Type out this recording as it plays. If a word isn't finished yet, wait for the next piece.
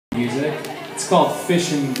music. It's called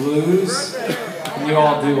Fishing Blues, and you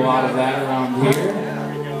all do a lot of that around here.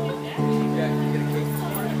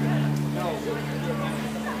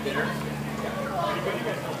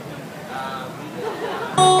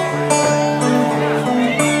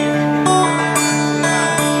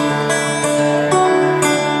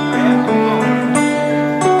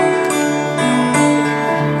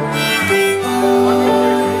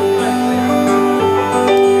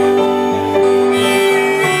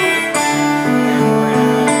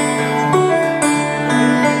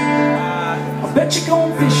 Bet you're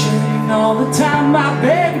going fishing all the time, my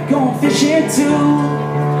baby going fishing too.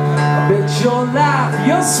 I bet your life,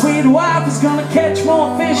 your sweet wife is gonna catch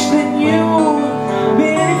more fish than you.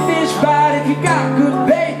 Many fish bite if you got good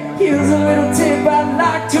bait. Here's a little tip I'd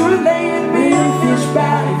like to relate. Many fish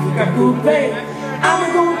bite if you got good bait.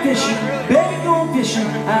 I'm going fishing, baby going fishing,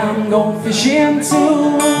 I'm going fishing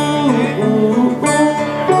too.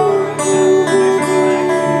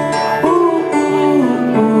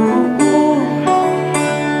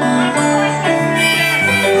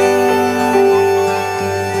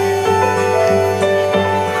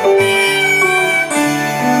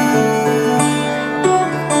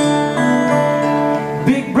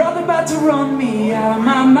 To run me out of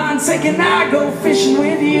my mind, say can I go fishing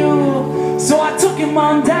with you? So I took him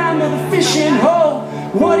on down to the fishing hole.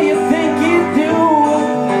 What do you think he'd do?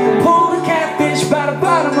 Pulled a catfish by the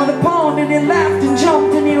bottom of the pond, and he laughed and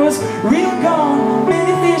jumped and he was real gone.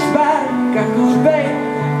 Many fish bite, got good bait.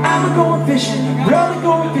 I'm going fishing, brother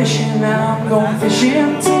going fishing, I'm going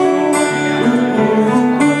fishing too.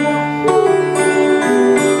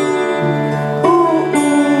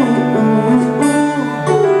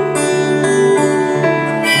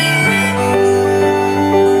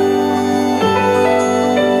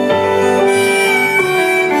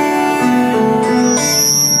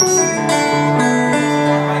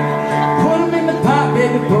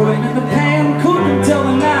 Put them in the pan, cook them till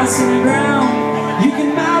they're nice and brown. You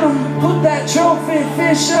can mount them, put that trophy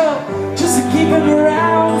fish up, just to keep him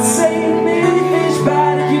around. Say many fish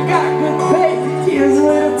bite if you got good bait. Here's a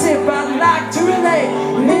little tip I'd like to relate.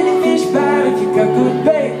 Many fish bite if you got good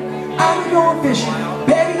bait. I'm going fishing,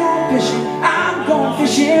 baby going fishing, I'm going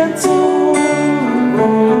fishing too.